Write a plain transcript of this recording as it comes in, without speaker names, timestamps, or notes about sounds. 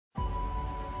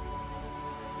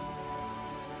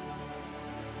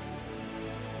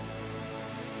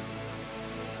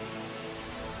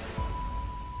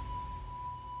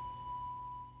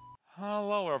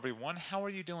Hello everyone, how are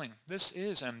you doing? This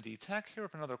is MD Tech here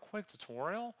with another quick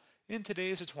tutorial. In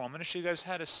today's tutorial, I'm going to show you guys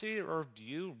how to see or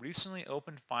view recently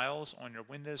opened files on your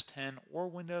Windows 10 or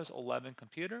Windows 11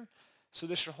 computer. So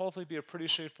this should hopefully be a pretty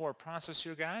straightforward process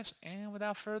here, guys. And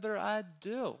without further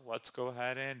ado, let's go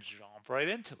ahead and jump right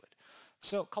into it.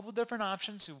 So a couple different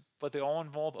options, but they all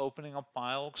involve opening up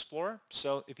File Explorer.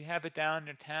 So if you have it down in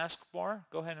your taskbar,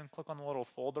 go ahead and click on the little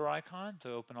folder icon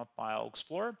to open up File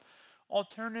Explorer.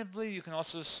 Alternatively, you can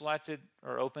also select it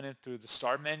or open it through the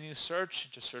Start menu search.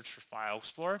 Just search for File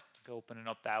Explorer. Go open it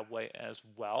up that way as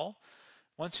well.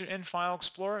 Once you're in File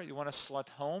Explorer, you want to select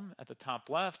Home at the top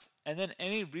left, and then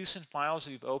any recent files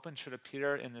that you've opened should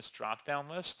appear in this drop-down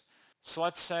list. So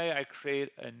let's say I create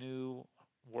a new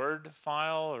Word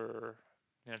file, or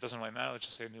it doesn't really matter. Let's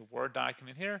just say a new Word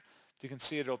document here. You can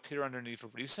see it'll appear underneath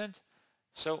Recent.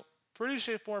 So pretty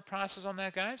straightforward process on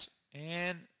that, guys.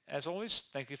 And as always,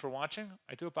 thank you for watching.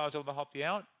 I do hope I was able to help you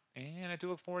out, and I do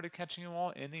look forward to catching you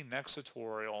all in the next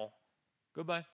tutorial. Goodbye.